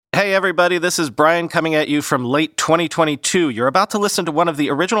Hey everybody, this is Brian coming at you from late 2022. You're about to listen to one of the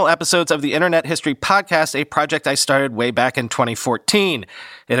original episodes of the Internet History Podcast, a project I started way back in 2014.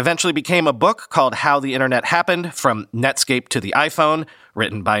 It eventually became a book called How the Internet Happened, From Netscape to the iPhone,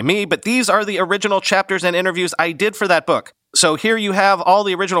 written by me, but these are the original chapters and interviews I did for that book. So here you have all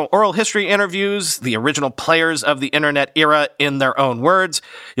the original oral history interviews, the original players of the internet era in their own words.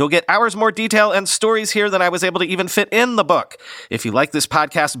 You'll get hours more detail and stories here than I was able to even fit in the book. If you like this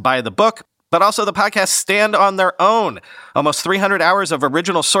podcast, buy the book, but also the podcasts stand on their own. Almost 300 hours of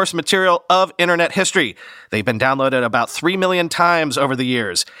original source material of internet history. They've been downloaded about 3 million times over the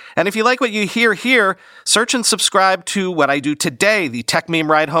years. And if you like what you hear here, search and subscribe to what I do today, the Tech Meme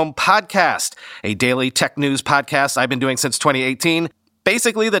Ride Home podcast, a daily tech news podcast I've been doing since 2018.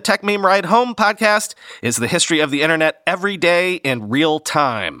 Basically, the Tech Meme Ride Home podcast is the history of the internet every day in real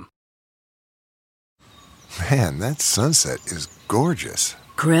time. Man, that sunset is gorgeous.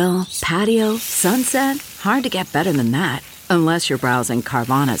 Grill, patio, sunset. Hard to get better than that. Unless you're browsing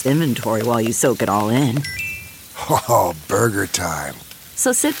Carvana's inventory while you soak it all in. Oh, burger time.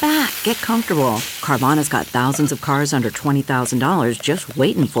 So sit back, get comfortable. Carvana's got thousands of cars under $20,000 just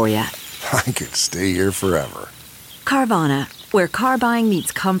waiting for you. I could stay here forever. Carvana, where car buying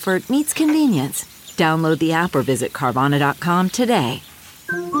meets comfort meets convenience. Download the app or visit Carvana.com today.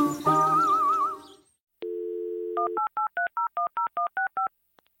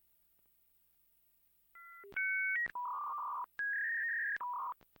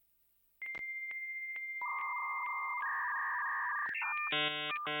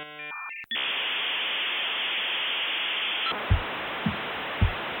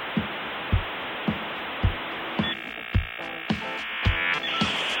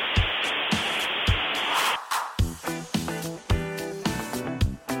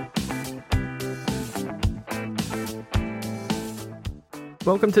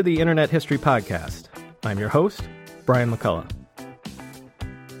 Welcome to the Internet History Podcast. I'm your host, Brian McCullough.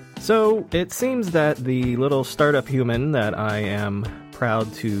 So, it seems that the little startup human that I am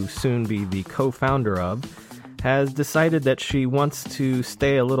proud to soon be the co-founder of has decided that she wants to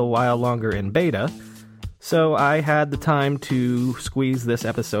stay a little while longer in beta, so I had the time to squeeze this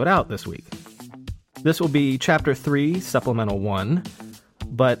episode out this week. This will be Chapter 3, Supplemental 1,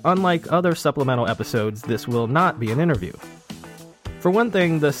 but unlike other supplemental episodes, this will not be an interview. For one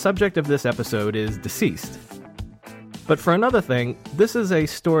thing, the subject of this episode is deceased. But for another thing, this is a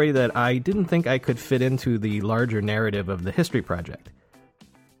story that I didn't think I could fit into the larger narrative of the History Project.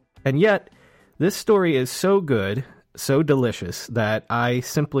 And yet, this story is so good, so delicious, that I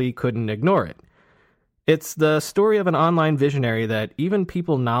simply couldn't ignore it. It's the story of an online visionary that even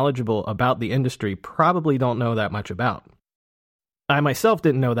people knowledgeable about the industry probably don't know that much about. I myself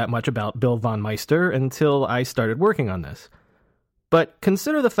didn't know that much about Bill von Meister until I started working on this. But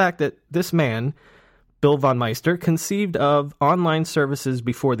consider the fact that this man, Bill von Meister, conceived of online services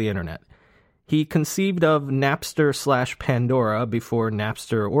before the internet. He conceived of Napster/Pandora before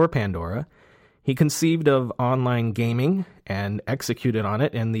Napster or Pandora. He conceived of online gaming and executed on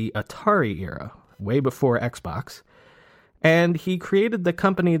it in the Atari era, way before Xbox. And he created the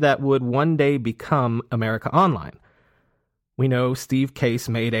company that would one day become America Online. We know Steve Case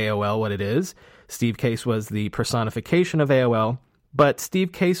made AOL what it is. Steve Case was the personification of AOL. But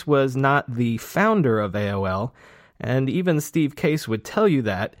Steve Case was not the founder of AOL, and even Steve Case would tell you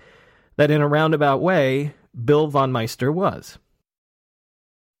that in a roundabout way, Bill von Meister was.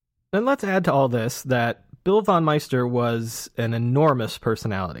 And let's add to all this that Bill von Meister was an enormous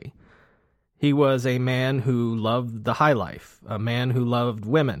personality. He was a man who loved the high life, a man who loved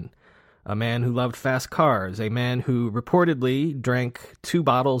women, a man who loved fast cars, a man who reportedly drank 2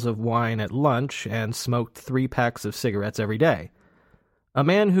 bottles of wine at lunch and smoked 3 packs of cigarettes every day. A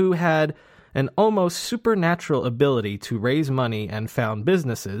man who had an almost supernatural ability to raise money and found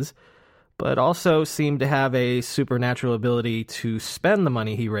businesses, but also seemed to have a supernatural ability to spend the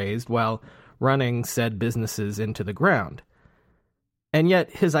money he raised while running said businesses into the ground. And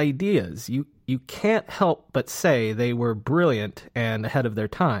yet his ideas, you can't help but say they were brilliant and ahead of their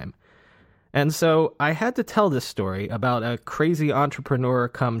time. And so I had to tell this story about a crazy entrepreneur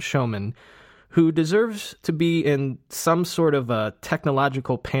come showman who deserves to be in some sort of a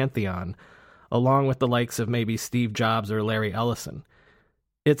technological pantheon, along with the likes of maybe Steve Jobs or Larry Ellison.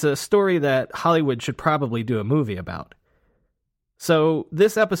 It's a story that Hollywood should probably do a movie about. So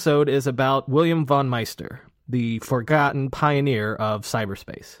this episode is about William von Meister, the forgotten pioneer of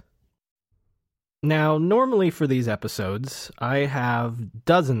cyberspace. Now, normally for these episodes, I have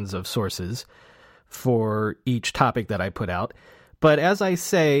dozens of sources for each topic that I put out, but as I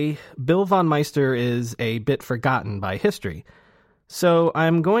say, Bill von Meister is a bit forgotten by history. So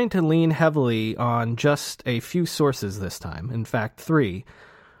I'm going to lean heavily on just a few sources this time, in fact 3.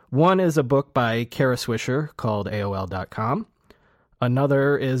 One is a book by Kara Swisher called AOL.com.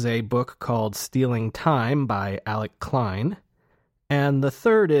 Another is a book called Stealing Time by Alec Klein. And the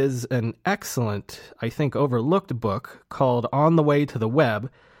third is an excellent, I think overlooked book called On the Way to the Web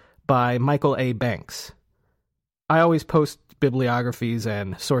by Michael A. Banks. I always post bibliographies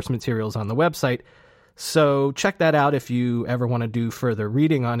and source materials on the website, so check that out if you ever want to do further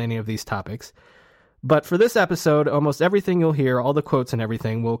reading on any of these topics. But for this episode, almost everything you'll hear, all the quotes and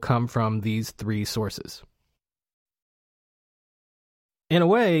everything, will come from these 3 sources. In a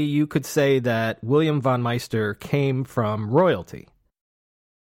way, you could say that William von Meister came from royalty.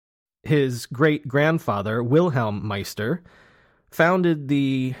 His great-grandfather, Wilhelm Meister, founded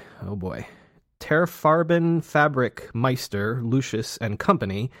the, Terfarben Fabrik Meister, Lucius and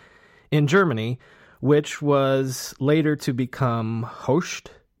Company in Germany, which was later to become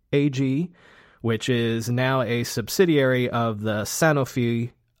Hoechst AG, which is now a subsidiary of the Sanofi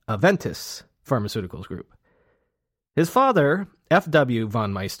Aventis Pharmaceuticals Group. His father, F.W.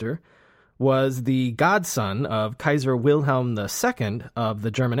 von Meister, was the godson of Kaiser Wilhelm II of the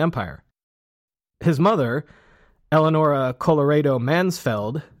German Empire. His mother, Eleonora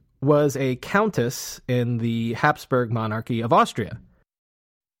Colloredo-Mansfeld, was a countess in the Habsburg monarchy of Austria.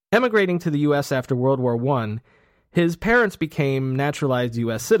 Emigrating to the U.S. after World War I, his parents became naturalized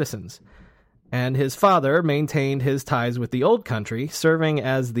U.S. citizens, and his father maintained his ties with the old country, serving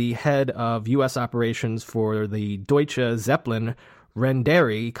as the head of U.S. operations for the Deutsche Zeppelin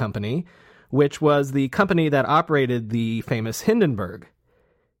Reederei Company, which was the company that operated the famous Hindenburg.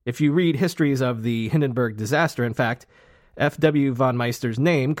 If you read histories of the Hindenburg disaster, in fact, F.W. von Meister's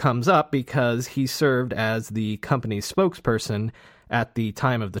name comes up because he served as the company's spokesperson at the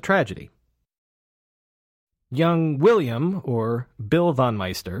time of the tragedy. Young William, or Bill von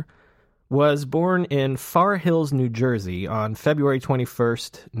Meister, was born in Far Hills, New Jersey on February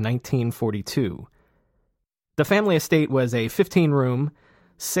 21st, 1942. The family estate was a 15-room,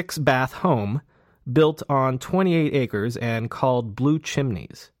 6-bath home built on 28 acres and called Blue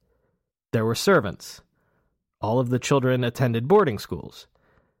Chimneys. There were servants. All of the children attended boarding schools.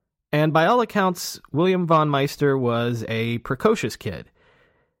 And by all accounts, William von Meister was a precocious kid,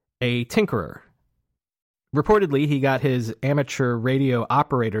 a tinkerer. Reportedly, he got his amateur radio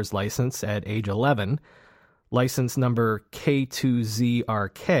operator's license at age 11, license number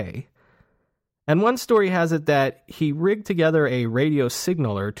K2ZRK. And one story has it that he rigged together a radio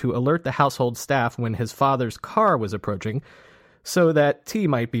signaler to alert the household staff when his father's car was approaching, so that tea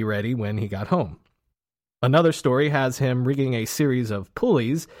might be ready when he got home. Another story has him rigging a series of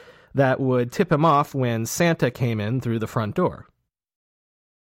pulleys that would tip him off when Santa came in through the front door.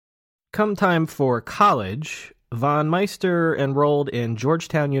 Come time for college, von Meister enrolled in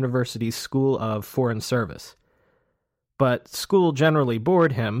Georgetown University's School of Foreign Service. But school generally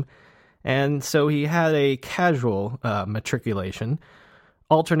bored him, and so he had a casual matriculation,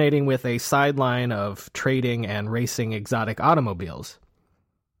 alternating with a sideline of trading and racing exotic automobiles.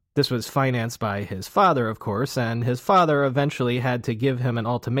 This was financed by his father, of course, and his father eventually had to give him an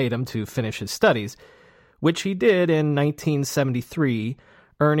ultimatum to finish his studies, which he did in 1973,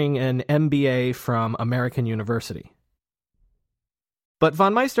 earning an MBA from American University. But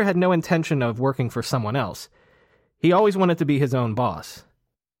von Meister had no intention of working for someone else. He always wanted to be his own boss.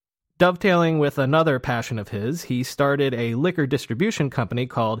 Dovetailing with another passion of his, he started a liquor distribution company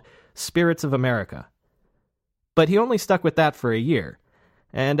called Spirits of America. But he only stuck with that for a year.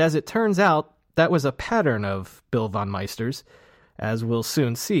 And as it turns out, that was a pattern of Bill von Meister's, as we'll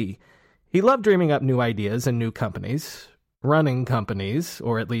soon see. He loved dreaming up new ideas and new companies. Running companies,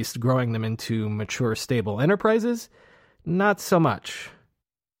 or at least growing them into mature, stable enterprises, not so much.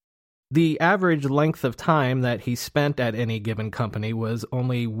 The average length of time that he spent at any given company was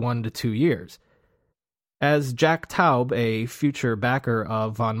only 1 to 2 years. As Jack Taub, a future backer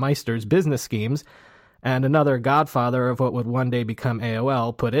of von Meister's business schemes, and another godfather of what would one day become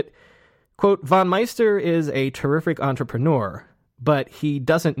AOL, put it, quote, von Meister is a terrific entrepreneur, but he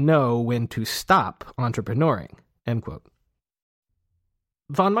doesn't know when to stop entrepreneuring, end quote.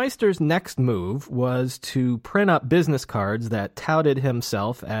 Von Meister's next move was to print up business cards that touted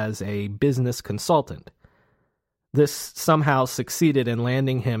himself as a business consultant. This somehow succeeded in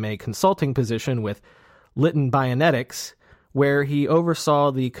landing him a consulting position with Litton Bionetics, where he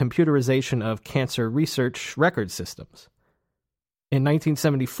oversaw the computerization of cancer research record systems. In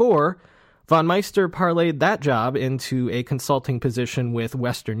 1974, von Meister parlayed that job into a consulting position with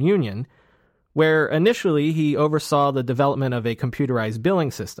Western Union, where initially he oversaw the development of a computerized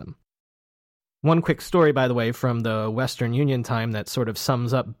billing system. One quick story, by the way, from the Western Union time that sort of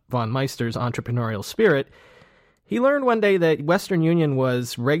sums up von Meister's entrepreneurial spirit. He learned one day that Western Union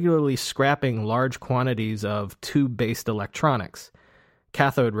was regularly scrapping large quantities of tube-based electronics,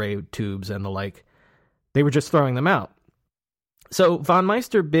 cathode ray tubes and the like. They were just throwing them out. So von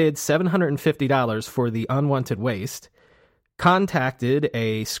Meister bid $750 for the unwanted waste, contacted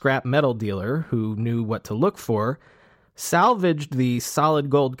a scrap metal dealer who knew what to look for, salvaged the solid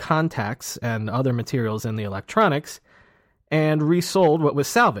gold contacts and other materials in the electronics, and resold what was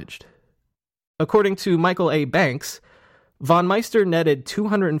salvaged. According to Michael A. Banks, von Meister netted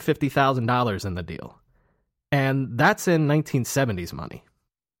 $250,000 in the deal. And that's in 1970s money.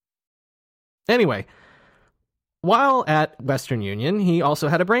 Anyway, while at Western Union, he also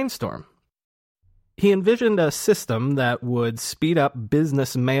had a brainstorm. He envisioned a system that would speed up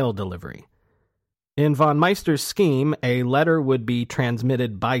business mail delivery. In von Meister's scheme, a letter would be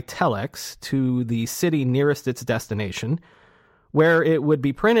transmitted by telex to the city nearest its destination, where it would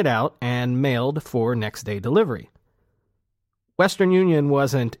be printed out and mailed for next-day delivery. Western Union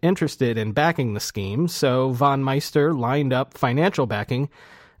wasn't interested in backing the scheme, so von Meister lined up financial backing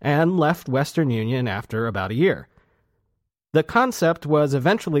and left Western Union after about a year. The concept was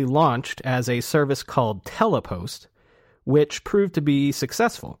eventually launched as a service called Telepost, which proved to be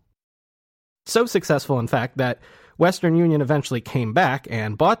successful. So successful, in fact, that Western Union eventually came back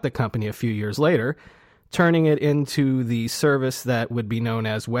and bought the company a few years later, turning it into the service that would be known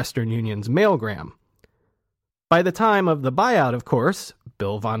as Western Union's Mailgram. By the time of the buyout, of course,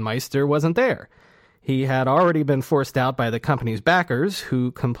 Bill von Meister wasn't there. He had already been forced out by the company's backers,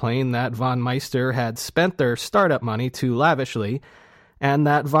 who complained that von Meister had spent their startup money too lavishly, and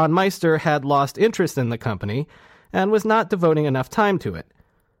that von Meister had lost interest in the company and was not devoting enough time to it.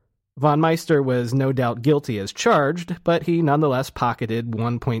 Von Meister was no doubt guilty as charged, but he nonetheless pocketed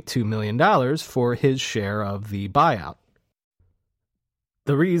 $1.2 million for his share of the buyout.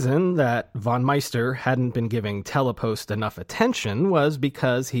 The reason that von Meister hadn't been giving Telepost enough attention was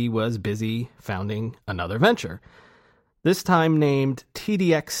because he was busy founding another venture, this time named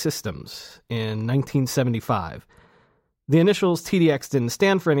TDX Systems in 1975. The initials TDX didn't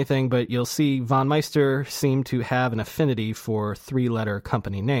stand for anything, but you'll see von Meister seemed to have an affinity for three-letter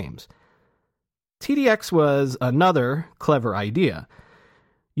company names. TDX was another clever idea.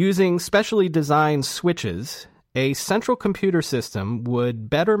 Using specially designed switches, a central computer system would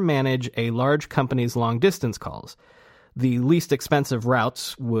better manage a large company's long-distance calls. The least expensive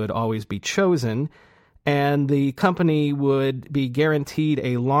routes would always be chosen, and the company would be guaranteed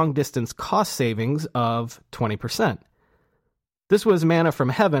a long-distance cost savings of 20%. This was manna from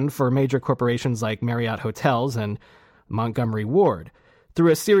heaven for major corporations like Marriott Hotels and Montgomery Ward.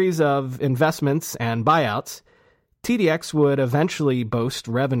 Through a series of investments and buyouts, TDX would eventually boast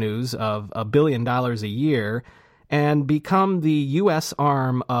revenues of $1 billion a year and become the U.S.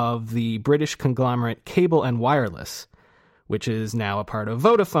 arm of the British conglomerate Cable and Wireless, which is now a part of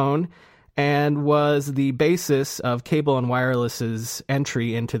Vodafone and was the basis of Cable and Wireless's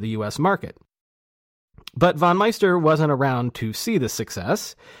entry into the U.S. market. But von Meister wasn't around to see the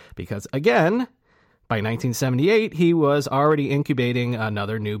success because, again, by 1978, he was already incubating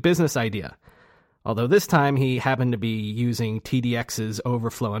another new business idea. Although this time he happened to be using TDX's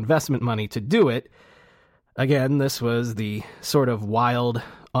overflow investment money to do it. Again, this was the sort of wild,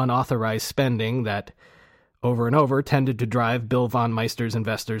 unauthorized spending that over and over tended to drive Bill von Meister's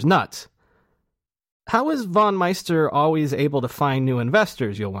investors nuts. How is von Meister always able to find new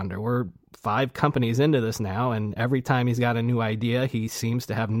investors, you'll wonder? We're 5 companies into this now, and every time he's got a new idea, he seems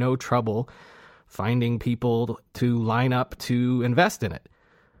to have no trouble finding people to line up to invest in it.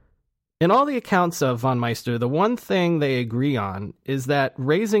 In all the accounts of von Meister, the one thing they agree on is that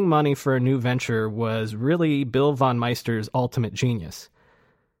raising money for a new venture was really Bill von Meister's ultimate genius.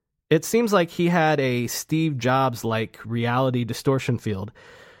 It seems like he had a Steve Jobs-like reality distortion field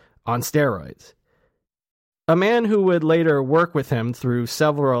on steroids. A man who would later work with him through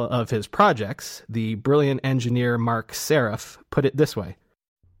several of his projects, the brilliant engineer Mark Seraph, put it this way.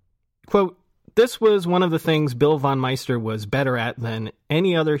 Quote, "This was one of the things Bill von Meister was better at than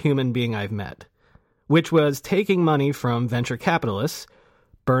any other human being I've met, which was taking money from venture capitalists,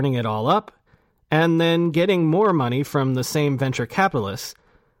 burning it all up, and then getting more money from the same venture capitalists,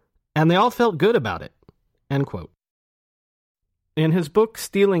 and they all felt good about it." End quote. In his book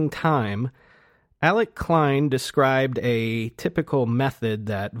Stealing Time, Alec Klein described a typical method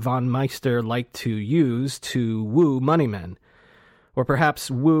that von Meister liked to use to woo moneymen. Or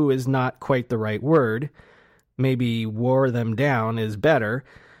perhaps woo is not quite the right word. Maybe wore them down is better.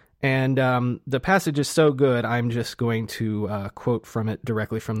 And the passage is so good, I'm just going to quote from it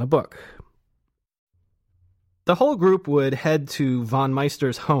directly from the book. The whole group would head to von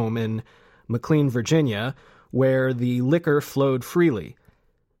Meister's home in McLean, Virginia, where the liquor flowed freely.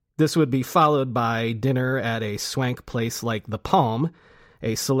 This would be followed by dinner at a swank place like The Palm,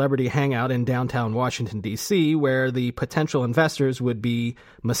 a celebrity hangout in downtown Washington, D.C., where the potential investors would be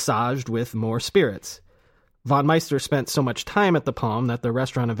massaged with more spirits. Von Meister spent so much time at The Palm that the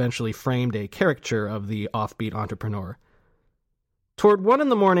restaurant eventually framed a caricature of the offbeat entrepreneur. Toward 1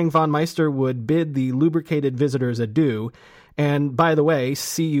 a.m, von Meister would bid the lubricated visitors adieu, and, by the way,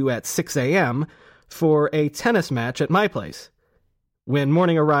 see you at 6 a.m. for a tennis match at my place. When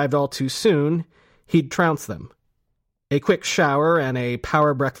morning arrived all too soon, he'd trounce them. A quick shower and a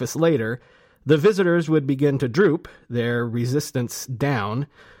power breakfast later, the visitors would begin to droop, their resistance down,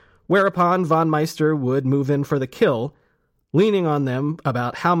 whereupon von Meister would move in for the kill, leaning on them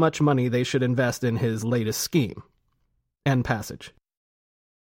about how much money they should invest in his latest scheme. End passage.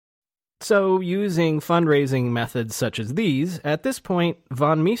 So, using fundraising methods such as these, at this point,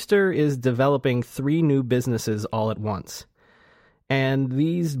 von Meister is developing 3 new businesses all at once. And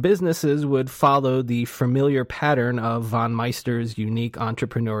these businesses would follow the familiar pattern of von Meister's unique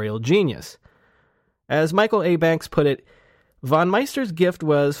entrepreneurial genius. As Michael A. Banks put it, von Meister's gift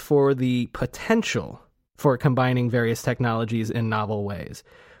was for the potential for combining various technologies in novel ways.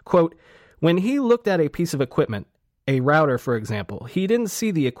 Quote, when he looked at a piece of equipment, a router for example, he didn't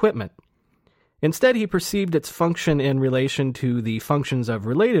see the equipment. Instead, he perceived its function in relation to the functions of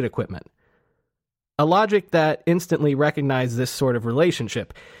related equipment. A logic that instantly recognized this sort of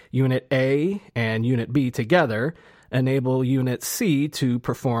relationship. Unit A and Unit B together enable Unit C to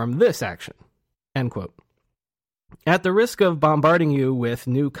perform this action. End quote. At the risk of bombarding you with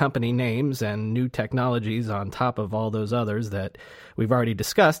new company names and new technologies on top of all those others that we've already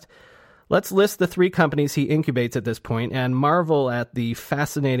discussed, let's list the 3 companies he incubates at this point and marvel at the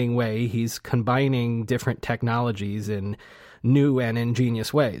fascinating way he's combining different technologies in new and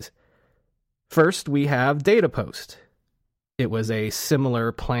ingenious ways. First, we have DataPost. It was a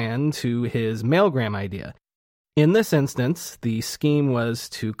similar plan to his mailgram idea. In this instance, the scheme was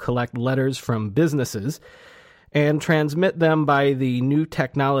to collect letters from businesses and transmit them by the new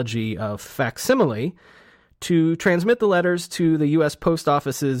technology of facsimile to transmit the letters to the U.S. Post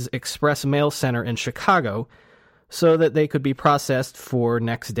Office's Express Mail Center in Chicago so that they could be processed for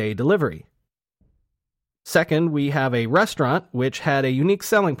next-day delivery. Second, we have a restaurant which had a unique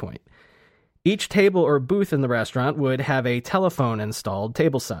selling point. Each table or booth in the restaurant would have a telephone installed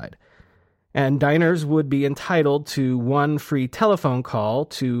tableside, and diners would be entitled to 1 free telephone call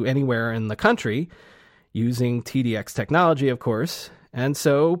to anywhere in the country, using TDX technology, of course, and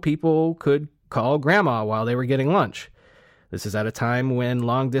so people could call Grandma while they were getting lunch. This is at a time when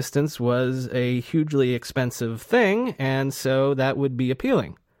long distance was a hugely expensive thing, and so that would be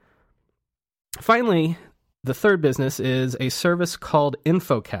appealing. Finally, the third business is a service called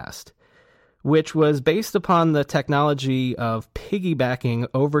Infocast, which was based upon the technology of piggybacking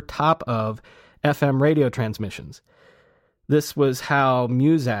over top of FM radio transmissions. This was how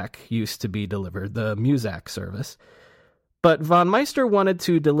Muzak used to be delivered, the Muzak service. But von Meister wanted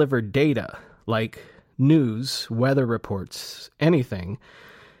to deliver data, like news, weather reports, anything,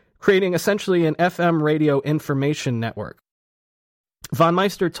 creating essentially an FM radio information network. Von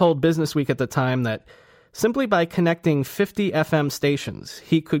Meister told Businessweek at the time that simply by connecting 50 FM stations,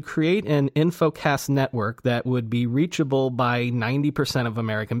 he could create an Infocast network that would be reachable by 90% of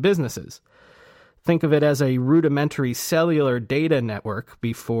American businesses. Think of it as a rudimentary cellular data network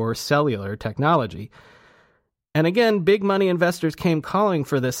before cellular technology. And again, big money investors came calling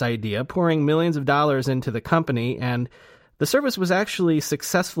for this idea, pouring millions of dollars into the company, and the service was actually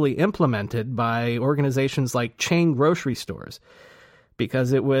successfully implemented by organizations like chain grocery stores,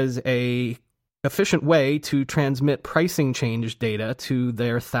 because it was an efficient way to transmit pricing change data to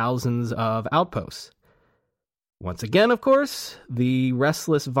their thousands of outposts. Once again, of course, the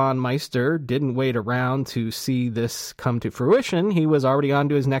restless von Meister didn't wait around to see this come to fruition. He was already on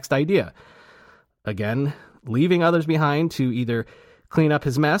to his next idea. Again, leaving others behind to either clean up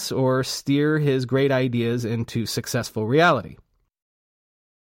his mess or steer his great ideas into successful reality.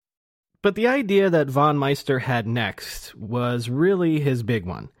 But the idea that von Meister had next was really his big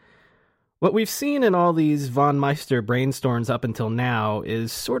one. What we've seen in all these von Meister brainstorms up until now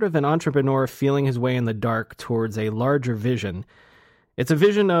is sort of an entrepreneur feeling his way in the dark towards a larger vision. It's a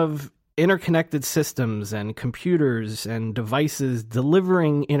vision of interconnected systems and computers and devices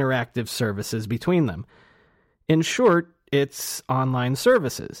delivering interactive services between them. In short, it's online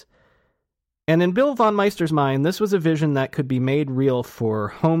services. And in Bill von Meister's mind, this was a vision that could be made real for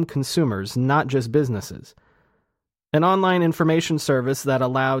home consumers, not just businesses. An online information service that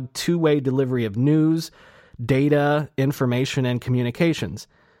allowed two-way delivery of news, data, information, and communications.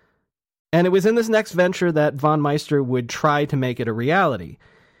 And it was in this next venture that von Meister would try to make it a reality.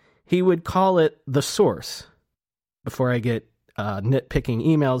 He would call it the source. Before I get nitpicking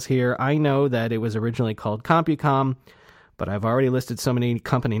emails here, I know that it was originally called CompuCom, but I've already listed so many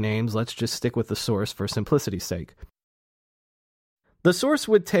company names, let's just stick with the source for simplicity's sake. The source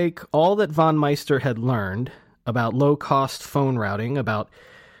would take all that von Meister had learned about low-cost phone routing, about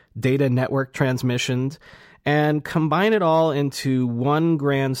data network transmissions, and combine it all into one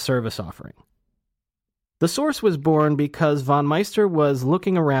grand service offering. The source was born because von Meister was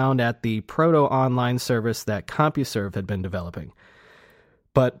looking around at the proto-online service that CompuServe had been developing.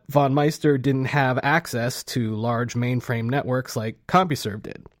 But von Meister didn't have access to large mainframe networks like CompuServe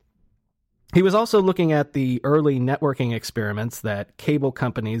did. He was also looking at the early networking experiments that cable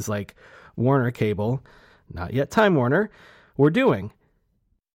companies like Warner Cable, not yet Time Warner, were doing.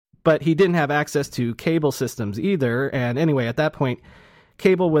 But he didn't have access to cable systems either, and anyway, at that point,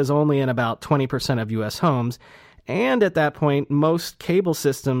 cable was only in about 20% of U.S. homes, and at that point, most cable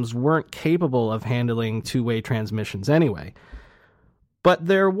systems weren't capable of handling two-way transmissions anyway. But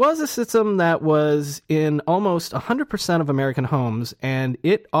there was a system that was in almost 100% of American homes, and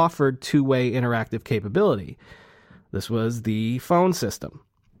it offered two-way interactive capability. This was the phone system.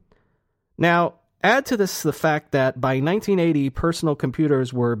 Now, add to this the fact that by 1980, personal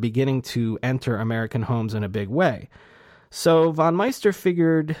computers were beginning to enter American homes in a big way. So von Meister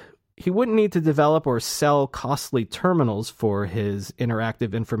figured he wouldn't need to develop or sell costly terminals for his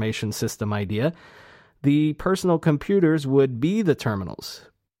interactive information system idea. The personal computers would be the terminals.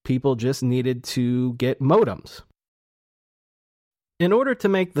 People just needed to get modems. In order to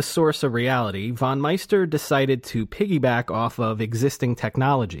make the source a reality, von Meister decided to piggyback off of existing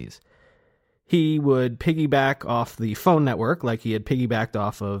technologies. He would piggyback off the phone network like he had piggybacked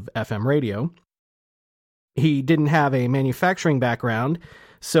off of FM radio. He didn't have a manufacturing background,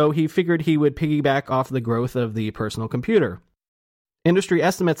 so he figured he would piggyback off the growth of the personal computer. Industry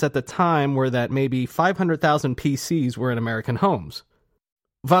estimates at the time were that maybe 500,000 PCs were in American homes.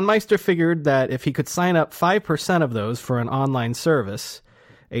 Von Meister figured that if he could sign up 5% of those for an online service,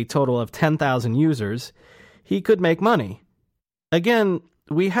 a total of 10,000 users, he could make money. Again,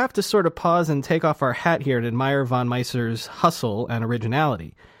 we have to sort of pause and take off our hat here and admire von Meister's hustle and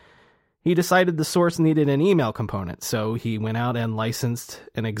originality. He decided the source needed an email component, so he went out and licensed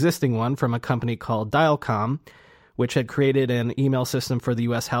an existing one from a company called Dialcom, which had created an email system for the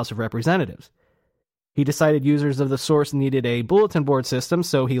U.S. House of Representatives. He decided users of the source needed a bulletin board system,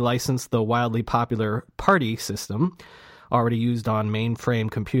 so he licensed the wildly popular Party system, already used on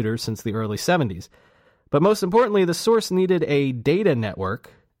mainframe computers since the early 70s. But most importantly, the source needed a data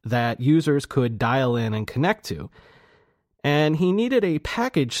network that users could dial in and connect to. And he needed a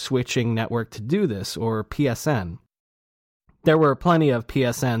package switching network to do this, or PSN. There were plenty of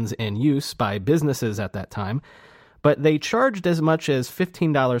PSNs in use by businesses at that time, but they charged as much as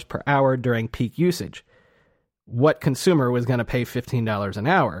 $15 per hour during peak usage. What consumer was going to pay $15 an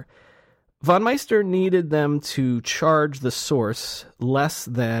hour? Von Meister needed them to charge the source less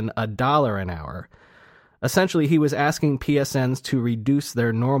than $1 an hour. Essentially, he was asking PSNs to reduce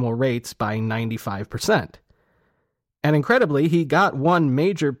their normal rates by 95%. And incredibly, he got one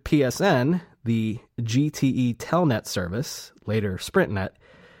major PSN, the GTE Telnet service, later SprintNet,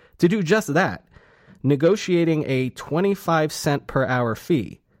 to do just that, negotiating a 25-cent per hour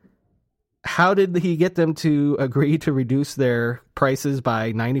fee. How did he get them to agree to reduce their prices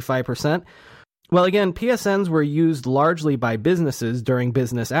by 95%? Well, again, PSNs were used largely by businesses during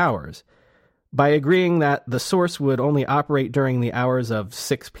business hours. By agreeing that the source would only operate during the hours of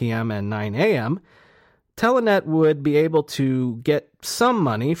 6 p.m. and 9 a.m., Telenet would be able to get some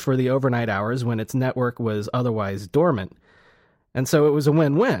money for the overnight hours when its network was otherwise dormant. And so it was a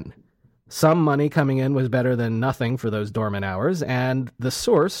win-win. Some money coming in was better than nothing for those dormant hours, and the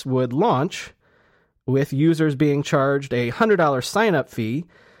source would launch with users being charged a $100 sign-up fee,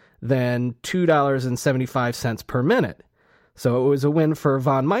 then $2.75 per minute. So it was a win for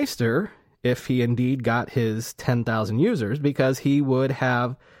von Meister if he indeed got his 10,000 users, because he would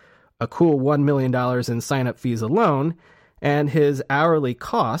have a cool $1 million in sign-up fees alone, and his hourly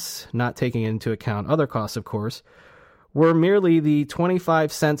costs, not taking into account other costs, of course, were merely the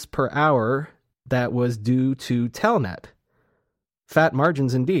 25 cents per hour that was due to Telnet. Fat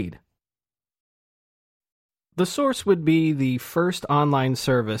margins indeed. The source would be the first online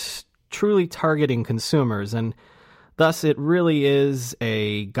service truly targeting consumers, and thus it really is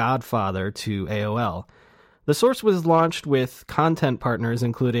a godfather to AOL. The source was launched with content partners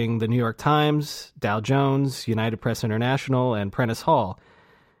including the New York Times, Dow Jones, United Press International, and Prentice Hall.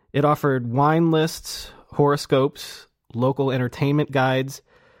 It offered wine lists, horoscopes, local entertainment guides,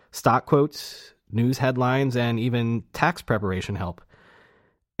 stock quotes, news headlines, and even tax preparation help.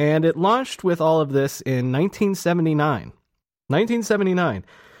 And it launched with all of this in 1979. 1979.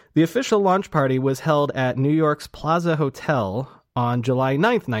 The official launch party was held at New York's Plaza Hotel on July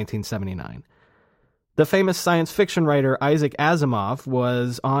 9th, 1979. The famous science fiction writer Isaac Asimov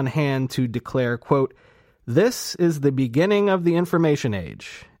was on hand to declare, quote, "This is the beginning of the information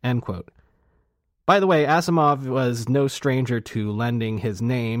age," end quote. By the way, Asimov was no stranger to lending his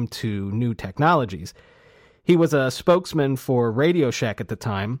name to new technologies. He was a spokesman for Radio Shack at the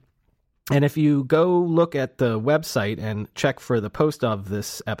time, and if you go look at the website and check for the post of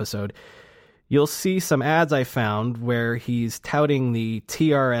this episode, you'll see some ads I found where he's touting the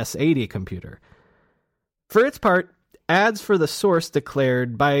TRS-80 computer. For its part, Ads for the Source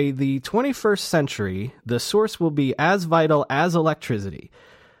declared, by the 21st century, the source will be as vital as electricity,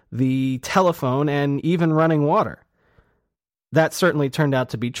 the telephone, and even running water. That certainly turned out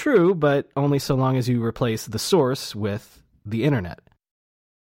to be true, but only so long as you replace the source with the internet.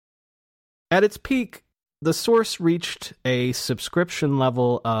 At its peak, the source reached a subscription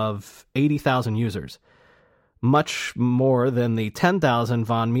level of 80,000 users, much more than the 10,000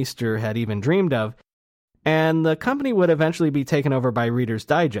 von Meister had even dreamed of, and the company would eventually be taken over by Reader's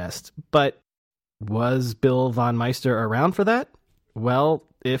Digest. But was Bill von Meister around for that? Well,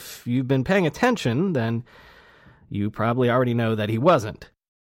 if you've been paying attention, then you probably already know that he wasn't.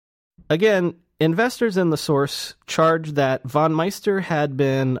 Again, investors in the source charged that von Meister had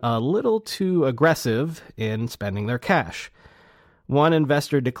been a little too aggressive in spending their cash. One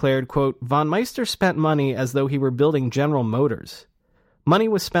investor declared, quote, "Von Meister spent money as though he were building General Motors. Money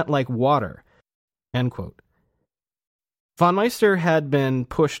was spent like water," end quote. Von Meister had been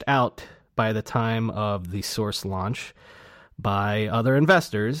pushed out by the time of the source launch by other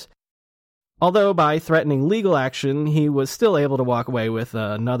investors, although by threatening legal action, he was still able to walk away with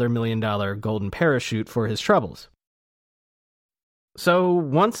another $1 million golden parachute for his troubles. So,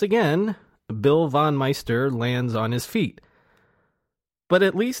 once again, Bill von Meister lands on his feet. But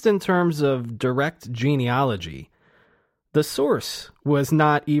at least in terms of direct genealogy, the source was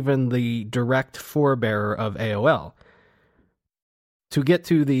not even the direct forebearer of AOL. To get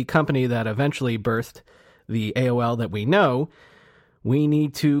to the company that eventually birthed the AOL that we know, we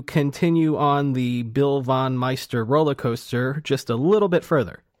need to continue on the Bill von Meister roller coaster just a little bit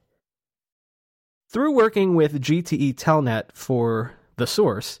further. Through working with GTE Telnet for the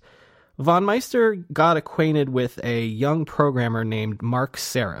source, von Meister got acquainted with a young programmer named Mark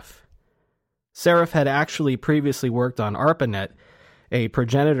Seraph. Seraph had actually previously worked on ARPANET, a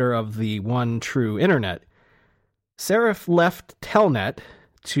progenitor of the one true internet. Seraph left Telnet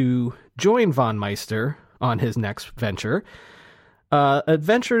to join von Meister on his next venture, a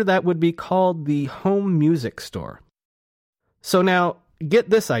venture that would be called the Home Music Store. So now, get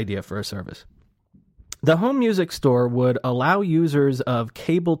this idea for a service. The Home Music Store would allow users of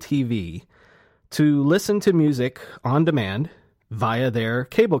cable TV to listen to music on demand via their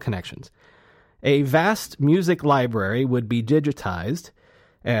cable connections. A vast music library would be digitized,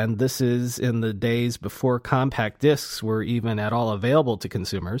 and this is in the days before compact discs were even at all available to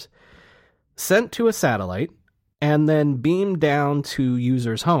consumers, sent to a satellite, and then beamed down to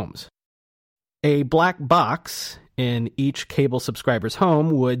users' homes. A black box in each cable subscriber's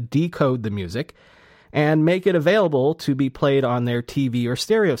home would decode the music and make it available to be played on their TV or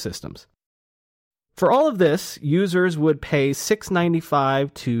stereo systems. For all of this, users would pay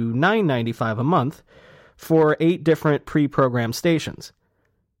 $6.95 to $9.95 a month for 8 different pre-programmed stations.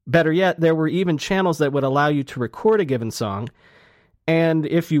 Better yet, there were even channels that would allow you to record a given song, and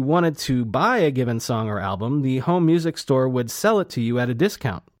if you wanted to buy a given song or album, the Home Music Store would sell it to you at a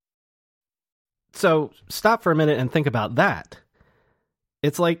discount. So, stop for a minute and think about that.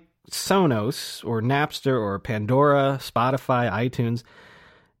 It's like Sonos, or Napster, or Pandora, Spotify, iTunes,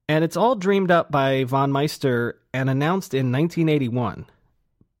 and it's all dreamed up by von Meister and announced in 1981.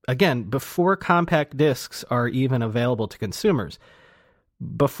 Again, before compact discs are even available to consumers.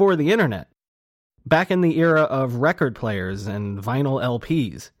 Before the internet. Back in the era of record players and vinyl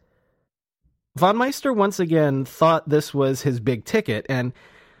LPs. Von Meister once again thought this was his big ticket, and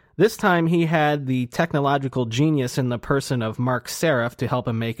this time he had the technological genius in the person of Mark Seraph to help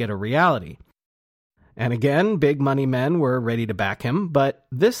him make it a reality. And again, big money men were ready to back him, but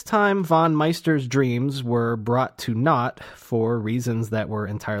this time von Meister's dreams were brought to naught for reasons that were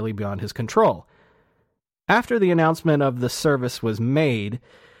entirely beyond his control. After the announcement of the service was made,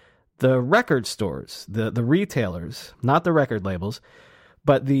 the record stores, the retailers, not the record labels,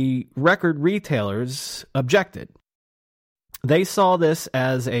 but the record retailers objected. They saw this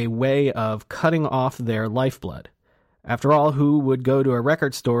as a way of cutting off their lifeblood. After all, who would go to a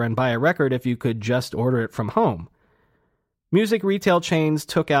record store and buy a record if you could just order it from home? Music retail chains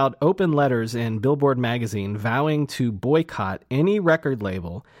took out open letters in Billboard magazine vowing to boycott any record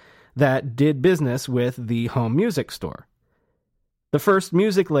label that did business with the home music store. The first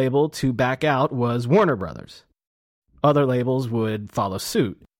music label to back out was Warner Brothers. Other labels would follow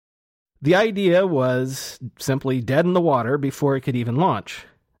suit. The idea was simply dead in the water before it could even launch.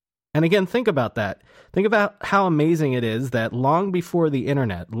 And again, think about that. Think about how amazing it is that long before the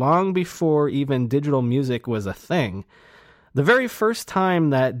internet, long before even digital music was a thing, the very first time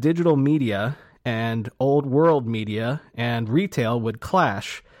that digital media and old world media and retail would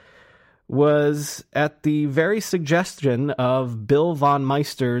clash was at the very suggestion of Bill von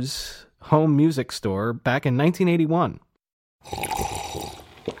Meister's home music store back in 1981.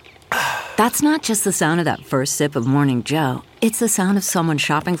 That's not just the sound of that first sip of Morning Joe. It's the sound of someone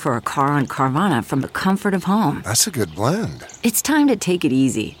shopping for a car on Carvana from the comfort of home. That's a good blend. It's time to take it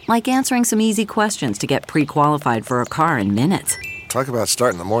easy, like answering some easy questions to get pre-qualified for a car in minutes. Talk about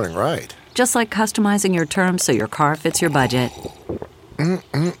starting the morning right. Just like customizing your terms so your car fits your budget.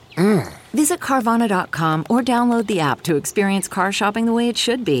 Visit Carvana.com or download the app to experience car shopping the way it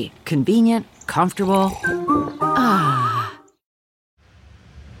should be. Convenient, comfortable. Ah.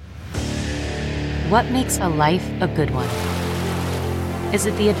 What makes a life a good one? Is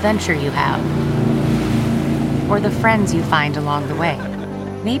it the adventure you have? Or the friends you find along the way?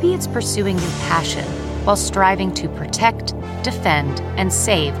 Maybe it's pursuing your passion while striving to protect, defend, and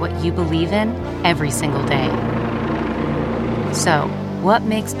save what you believe in every single day. So, what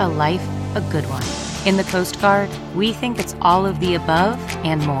makes a life a good one? In the Coast Guard, we think it's all of the above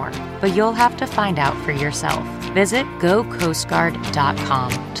and more, but you'll have to find out for yourself. Visit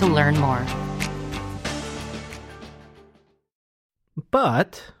gocoastguard.com to learn more.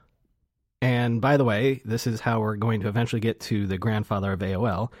 But, and by the way, this is how we're going to eventually get to the grandfather of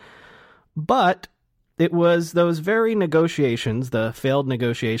AOL, but it was those very negotiations, the failed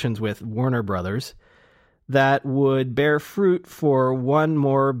negotiations with Warner Brothers, that would bear fruit for one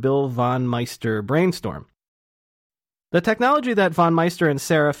more Bill von Meister brainstorm. The technology that von Meister and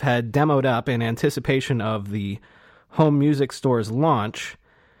Serif had demoed up in anticipation of the home music store's launch,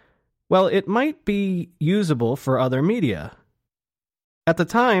 well, it might be usable for other media. At the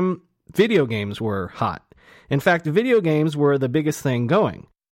time, video games were hot. In fact, video games were the biggest thing going.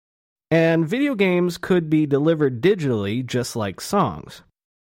 And video games could be delivered digitally just like songs.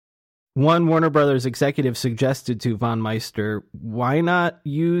 One Warner Brothers executive suggested to von Meister, why not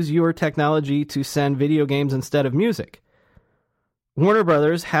use your technology to send video games instead of music? Warner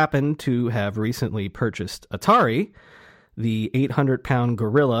Brothers happened to have recently purchased Atari, the 800-pound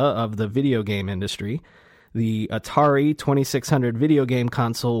gorilla of the video game industry. The Atari 2600 video game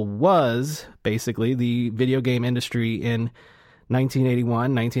console was basically the video game industry in 1981,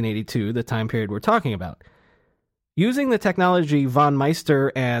 1982, the time period we're talking about. Using the technology von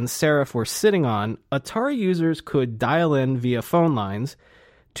Meister and Serif were sitting on, Atari users could dial in via phone lines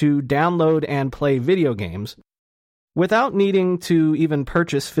to download and play video games without needing to even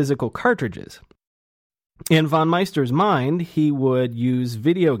purchase physical cartridges. In von Meister's mind, he would use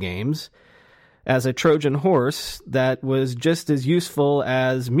video games as a Trojan horse that was just as useful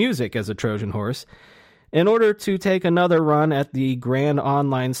as music as a Trojan horse in order to take another run at the grand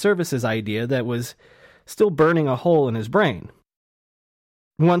online services idea that was still burning a hole in his brain.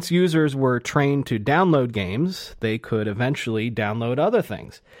 Once users were trained to download games, they could eventually download other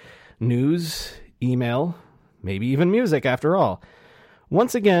things. News, email, maybe even music after all.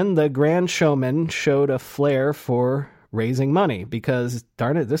 Once again, the grand showman showed a flair for raising money because,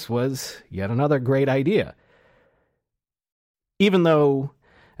 darn it, this was yet another great idea. Even though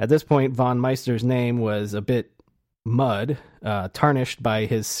at this point von Meister's name was a bit mud, tarnished by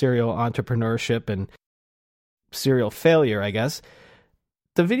his serial entrepreneurship and serial failure, I guess,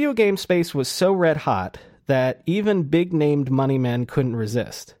 the video game space was so red hot that even big-named money men couldn't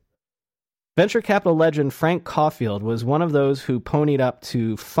resist. Venture capital legend Frank Caulfield was one of those who ponied up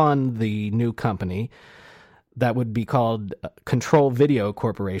to fund the new company that would be called Control Video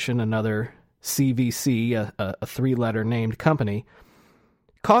Corporation, another CVC, a three-letter named company.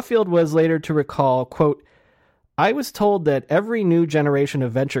 Caulfield was later to recall, quote, "I was told that every new generation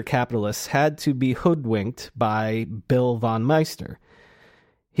of venture capitalists had to be hoodwinked by Bill von Meister.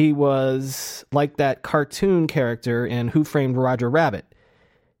 He was like that cartoon character in Who Framed Roger Rabbit.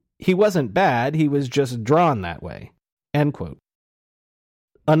 He wasn't bad, he was just drawn that way." End quote.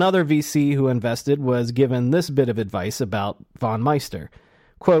 Another VC who invested was given this bit of advice about von Meister.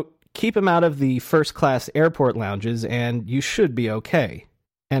 Quote, Keep him out of the first-class airport lounges and you should be okay."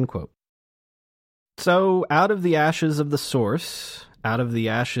 End quote. So, out of the ashes of the source, out of the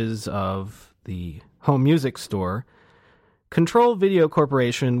ashes of the home music store, Control Video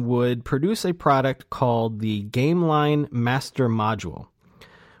Corporation would produce a product called the GameLine Master Module,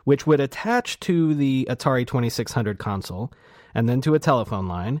 which would attach to the Atari 2600 console and then to a telephone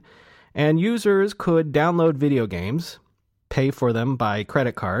line, and users could download video games, pay for them by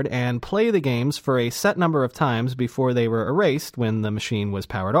credit card, and play the games for a set number of times before they were erased when the machine was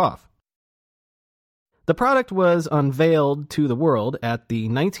powered off. The product was unveiled to the world at the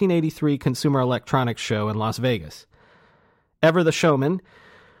 1983 Consumer Electronics Show in Las Vegas. Ever the showman,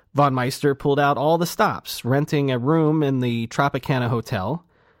 von Meister pulled out all the stops, renting a room in the Tropicana Hotel,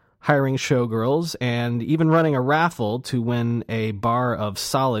 hiring showgirls, and even running a raffle to win a bar of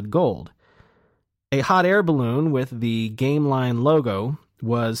solid gold. A hot air balloon with the GameLine logo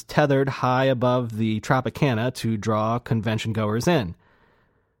was tethered high above the Tropicana to draw convention-goers in.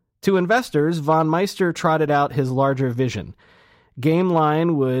 To investors, von Meister trotted out his larger vision.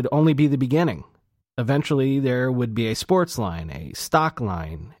 GameLine would only be the beginning. Eventually, there would be a sports line, a stock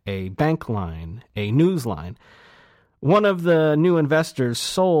line, a bank line, a news line. One of the new investors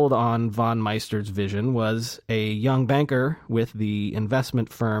sold on von Meister's vision was a young banker with the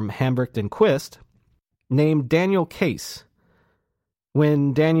investment firm Hambrecht & Quist named Daniel Case.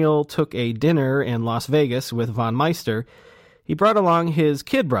 When Daniel took a dinner in Las Vegas with von Meister, he brought along his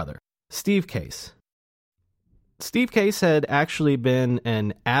kid brother, Steve Case. Steve Case had actually been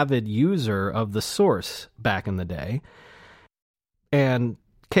an avid user of the source back in the day, and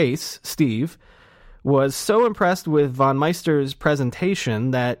Case, Steve, was so impressed with von Meister's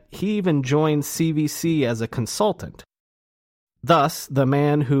presentation that he even joined CVC as a consultant. Thus, the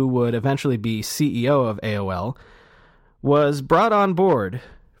man who would eventually be CEO of AOL was brought on board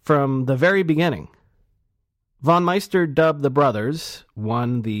from the very beginning. Von Meister dubbed the brothers,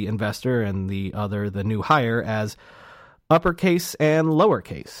 one the investor and the other the new hire, as uppercase and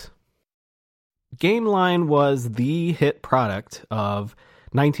lowercase. GameLine was the hit product of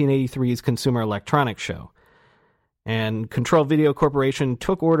 1983's Consumer Electronics Show, and Control Video Corporation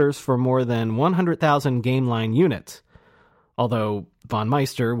took orders for more than 100,000 GameLine units, although von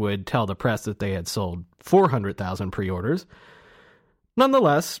Meister would tell the press that they had sold 400,000 pre-orders.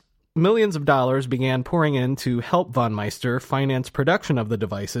 Nonetheless, millions of dollars began pouring in to help von Meister finance production of the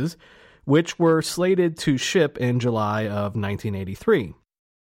devices, which were slated to ship in July of 1983.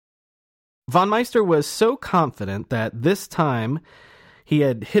 Von Meister was so confident that this time he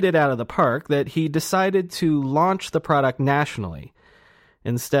had hit it out of the park that he decided to launch the product nationally,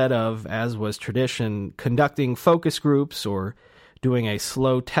 instead of, as was tradition, conducting focus groups or doing a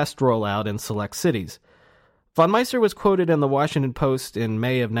slow test rollout in select cities. Von Meister was quoted in the Washington Post in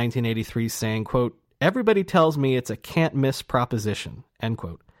May of 1983 saying, quote, "Everybody tells me it's a can't-miss proposition," end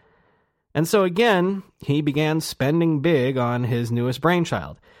quote. And so again, he began spending big on his newest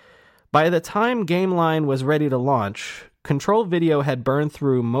brainchild. By the time GameLine was ready to launch, Control Video had burned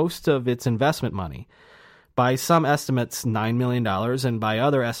through most of its investment money, by some estimates $9 million and by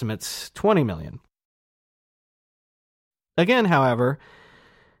other estimates $20 million. Again, however,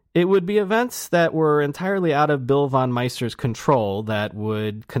 it would be events that were entirely out of Bill von Meister's control that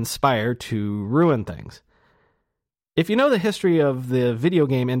would conspire to ruin things. If you know the history of the video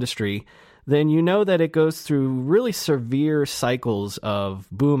game industry, then you know that it goes through really severe cycles of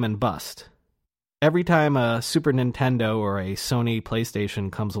boom and bust. Every time a Super Nintendo or a Sony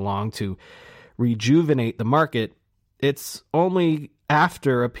PlayStation comes along to rejuvenate the market, it's only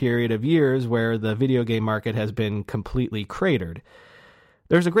after a period of years where the video game market has been completely cratered.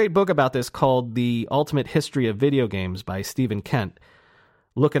 There's a great book about this called The Ultimate History of Video Games by Stephen Kent.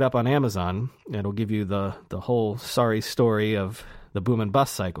 Look it up on Amazon. It'll give you the whole sorry story of the boom and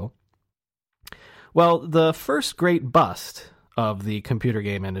bust cycle. Well, the first great bust of the computer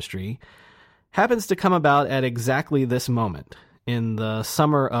game industry happens to come about at exactly this moment, in the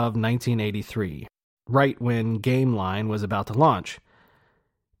summer of 1983, right when GameLine was about to launch.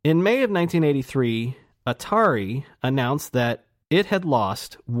 In May of 1983, Atari announced that it had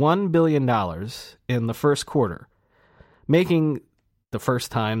lost $1 billion in the first quarter, making the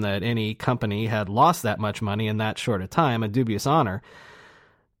first time that any company had lost that much money in that short a time a dubious honor.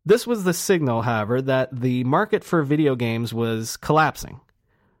 This was the signal, however, that the market for video games was collapsing.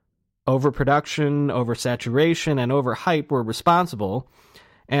 Overproduction, oversaturation, and overhype were responsible,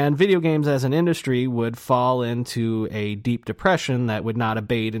 and video games as an industry would fall into a deep depression that would not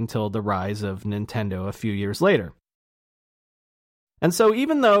abate until the rise of Nintendo a few years later. And so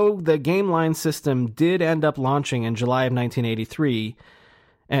even though the GameLine system did end up launching in July of 1983,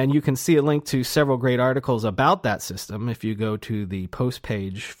 And you can see a link to several great articles about that system if you go to the post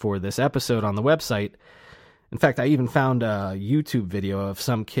page for this episode on the website. In fact, I even found a YouTube video of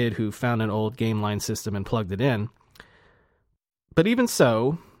some kid who found an old game line system and plugged it in. But even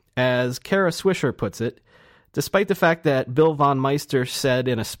so, as Kara Swisher puts it, despite the fact that Bill von Meister said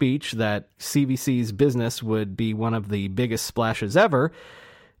in a speech that CVC's business would be one of the biggest splashes ever,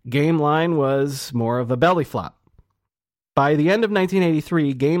 GameLine was more of a belly flop. By the end of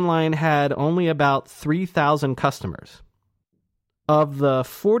 1983, GameLine had only about 3,000 customers. Of the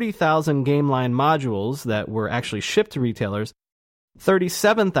 40,000 GameLine modules that were actually shipped to retailers,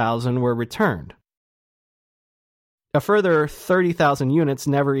 37,000 were returned. A further 30,000 units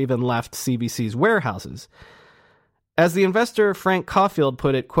never even left CVC's warehouses. As the investor Frank Caulfield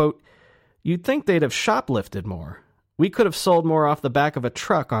put it, quote, "You'd think they'd have shoplifted more. We could have sold more off the back of a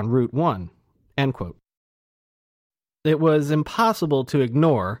truck on Route 1, end quote. It was impossible to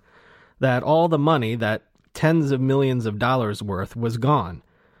ignore that all the money, that tens of millions of dollars worth, was gone.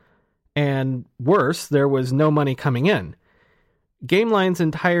 And worse, there was no money coming in. GameLine's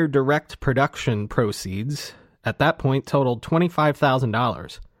entire direct production proceeds at that point totaled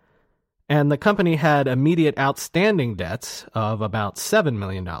 $25,000. And the company had immediate outstanding debts of about $7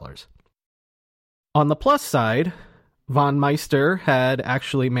 million. On the plus side, von Meister had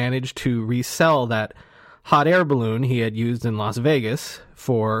actually managed to resell that hot air balloon he had used in Las Vegas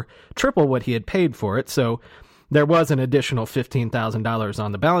for triple what he had paid for it, so there was an additional $15,000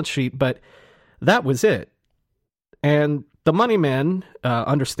 on the balance sheet, but that was it. And the money men,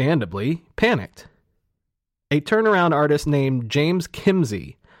 understandably, panicked. A turnaround artist named James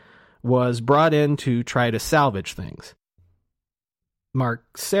Kimsey was brought in to try to salvage things. Mark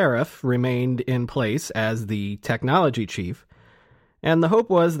Serif remained in place as the technology chief, and the hope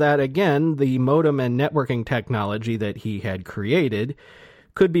was that, again, the modem and networking technology that he had created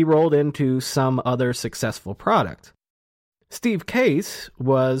could be rolled into some other successful product. Steve Case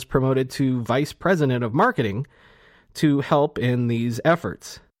was promoted to vice president of marketing to help in these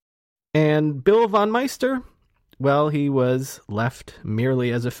efforts. And Bill von Meister, well, he was left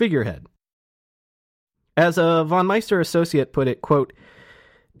merely as a figurehead. As a von Meister associate put it, quote,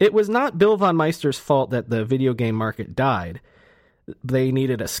 "It was not Bill von Meister's fault that the video game market died. They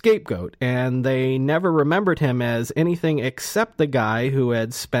needed a scapegoat, and they never remembered him as anything except the guy who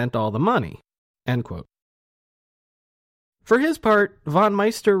had spent all the money," end quote. For his part, von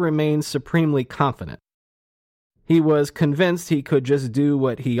Meister remained supremely confident. He was convinced he could just do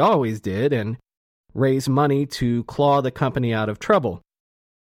what he always did and raise money to claw the company out of trouble.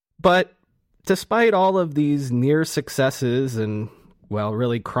 But despite all of these near successes and, well,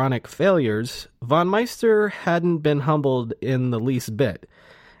 really chronic failures, von Meister hadn't been humbled in the least bit,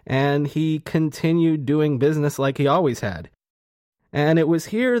 and he continued doing business like he always had. And it was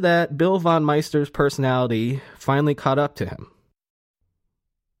here that Bill von Meister's personality finally caught up to him.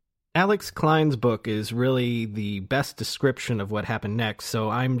 Alex Klein's book is really the best description of what happened next, so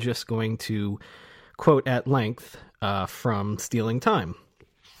I'm just going to quote at length from Stealing Time.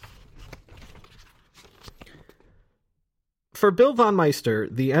 For Bill von Meister,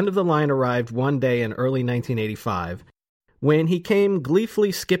 the end of the line arrived one day in early 1985 when he came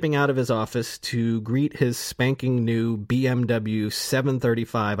gleefully skipping out of his office to greet his spanking new BMW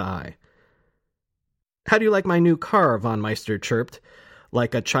 735i. "How do you like my new car?" von Meister chirped,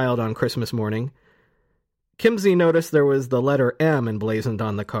 like a child on Christmas morning. Kimsey noticed there was the letter M emblazoned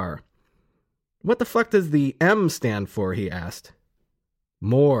on the car. "What the fuck does the M stand for?" he asked.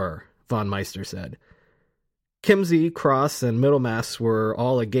 "More," von Meister said. Kimsey, Cross, and Middlemass were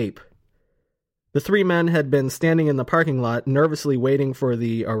all agape. The three men had been standing in the parking lot, nervously waiting for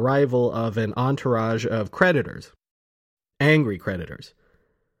the arrival of an entourage of creditors. Angry creditors.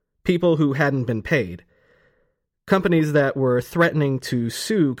 People who hadn't been paid. Companies that were threatening to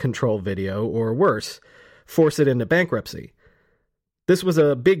sue Control Video, or worse, force it into bankruptcy. This was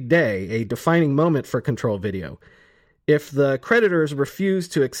a big day, a defining moment for Control Video. If the creditors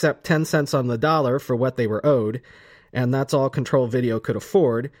refused to accept 10 cents on the dollar for what they were owed, and that's all Control Video could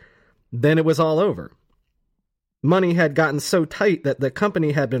afford, then it was all over. Money had gotten so tight that the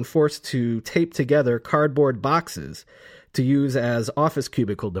company had been forced to tape together cardboard boxes to use as office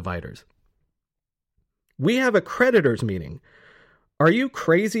cubicle dividers. "We have a creditors meeting. Are you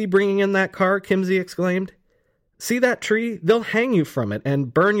crazy bringing in that car?" Kimsey exclaimed. "See that tree? They'll hang you from it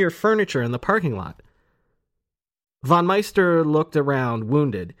and burn your furniture in the parking lot." Von Meister looked around,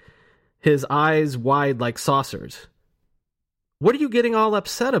 wounded, his eyes wide like saucers. "What are you getting all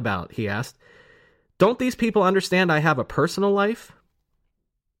upset about?" he asked. "Don't these people understand I have a personal life?"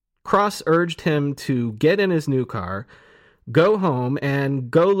 Cross urged him to get in his new car, Go home and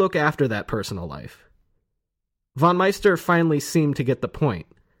go look after that personal life. Von Meister finally seemed to get the point.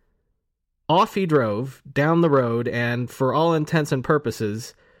 Off he drove, down the road, and for all intents and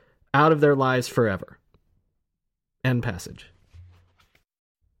purposes, out of their lives forever. End passage.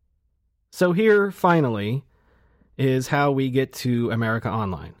 So here, finally, is how we get to America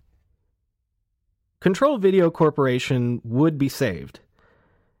Online. Control Video Corporation would be saved,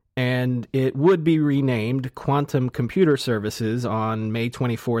 and it would be renamed Quantum Computer Services on May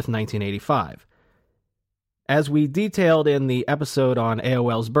 24th, 1985. As we detailed in the episode on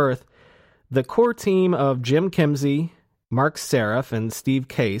AOL's birth, the core team of Jim Kimsey, Mark Seraph, and Steve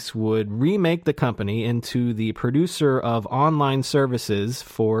Case would remake the company into the producer of online services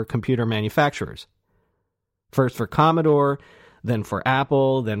for computer manufacturers. First for Commodore, then for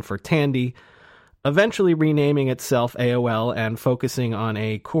Apple, then for Tandy, eventually renaming itself AOL and focusing on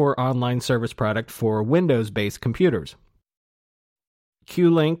a core online service product for Windows-based computers.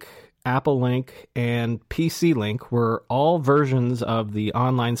 Q-Link, Apple Link, and PC Link were all versions of the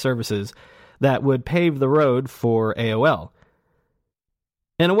online services that would pave the road for AOL.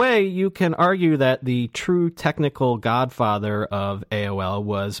 In a way, you can argue that the true technical godfather of AOL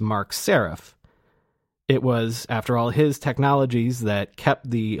was Mark Seraph. It was, after all, his technologies that kept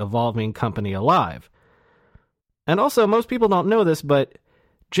the evolving company alive. And also, most people don't know this, but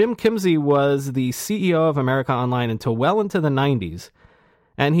Jim Kimsey was the CEO of America Online until well into the 90s,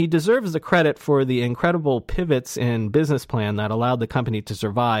 and he deserves the credit for the incredible pivots in business plan that allowed the company to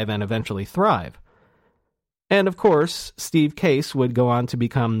survive and eventually thrive. And of course, Steve Case would go on to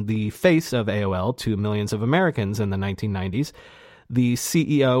become the face of AOL to millions of Americans in the 1990s, the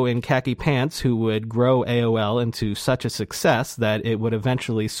CEO in khaki pants who would grow AOL into such a success that it would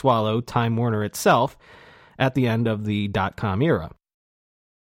eventually swallow Time Warner itself at the end of the dot-com era.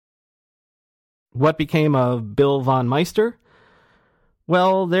 What became of Bill von Meister?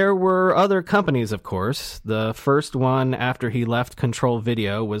 Well, there were other companies, of course. The first one after he left Control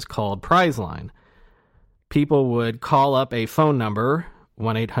Video was called Prizeline. People would call up a phone number,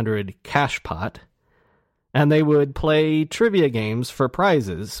 1-800-CASHPOT, and they would play trivia games for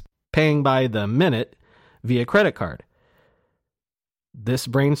prizes, paying by the minute via credit card. This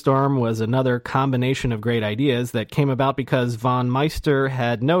brainstorm was another combination of great ideas that came about because von Meister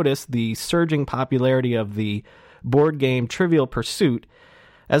had noticed the surging popularity of the board game Trivial Pursuit,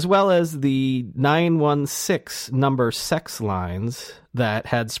 as well as the 916 number sex lines that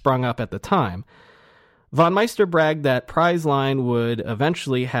had sprung up at the time. Von Meister bragged that Prizeline would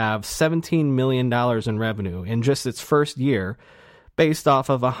eventually have $17 million in revenue in just its first year, based off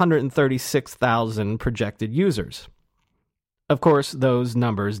of 136,000 projected users. Of course, those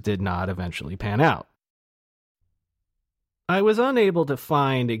numbers did not eventually pan out. I was unable to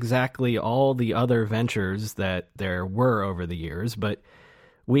find exactly all the other ventures that there were over the years, but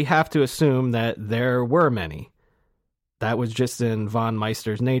we have to assume that there were many. That was just in von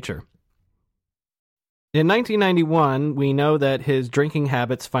Meister's nature. In 1991, we know that his drinking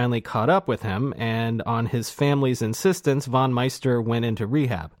habits finally caught up with him, and on his family's insistence, von Meister went into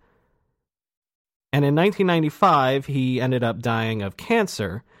rehab. And in 1995, he ended up dying of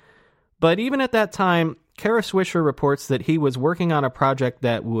cancer, but even at that time, Kara Swisher reports that he was working on a project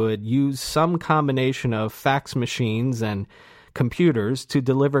that would use some combination of fax machines and computers to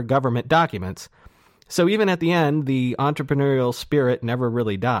deliver government documents, so even at the end, the entrepreneurial spirit never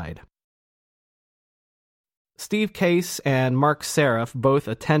really died. Steve Case and Mark Seraph both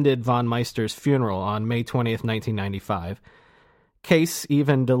attended von Meister's funeral on May 20th, 1995, Case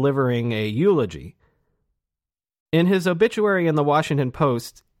even delivering a eulogy. In his obituary in the Washington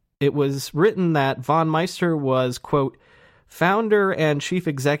Post, it was written that von Meister was, quote, founder and chief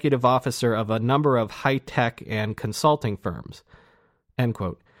executive officer of a number of high-tech and consulting firms, end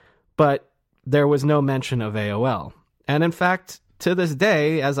quote. But there was no mention of AOL. And in fact, to this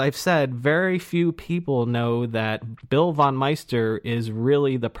day, as I've said, very few people know that Bill von Meister is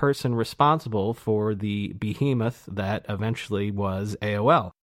really the person responsible for the behemoth that eventually was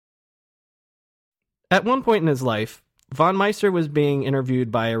AOL. At one point in his life, von Meister was being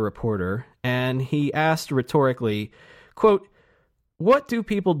interviewed by a reporter, and he asked rhetorically, quote, what do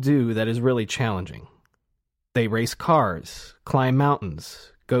people do that is really challenging? They race cars, climb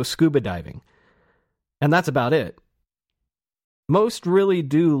mountains, go scuba diving. And that's about it. Most really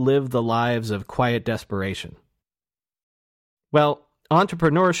do live the lives of quiet desperation. Well,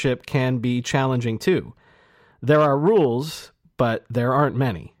 entrepreneurship can be challenging too. There are rules, but there aren't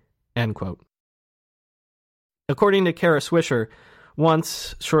many, end quote. According to Kara Swisher,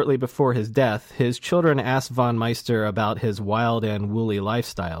 once, shortly before his death, his children asked von Meister about his wild and woolly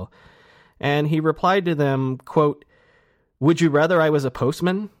lifestyle, and he replied to them, quote, Would you rather I was a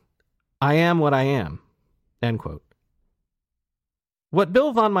postman? I am what I am. End quote. What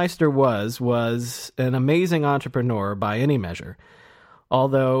Bill von Meister was an amazing entrepreneur by any measure,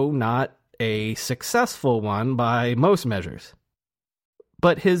 although not a successful one by most measures.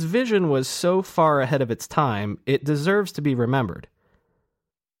 But his vision was so far ahead of its time, it deserves to be remembered.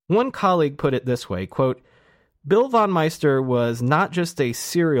 One colleague put it this way, quote, Bill von Meister was not just a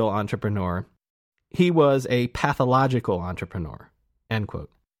serial entrepreneur, he was a pathological entrepreneur, end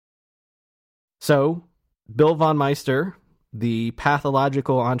quote. So, Bill von Meister, the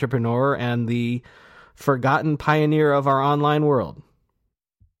pathological entrepreneur and the forgotten pioneer of our online world,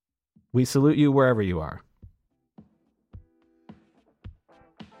 we salute you wherever you are.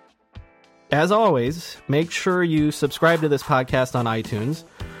 As always, make sure you subscribe to this podcast on iTunes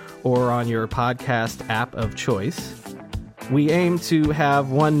or on your podcast app of choice. We aim to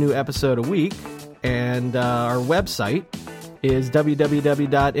have one new episode a week, and our website is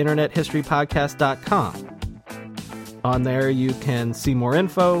www.internethistorypodcast.com. On there, you can see more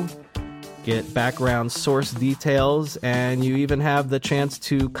info, get background source details, and you even have the chance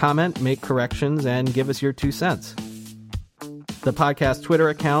to comment, make corrections, and give us your 2 cents. The podcast Twitter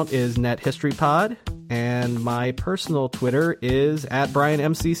account is NetHistoryPod, and my personal Twitter is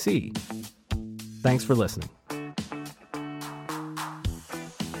 @BrianMCC. Thanks for listening.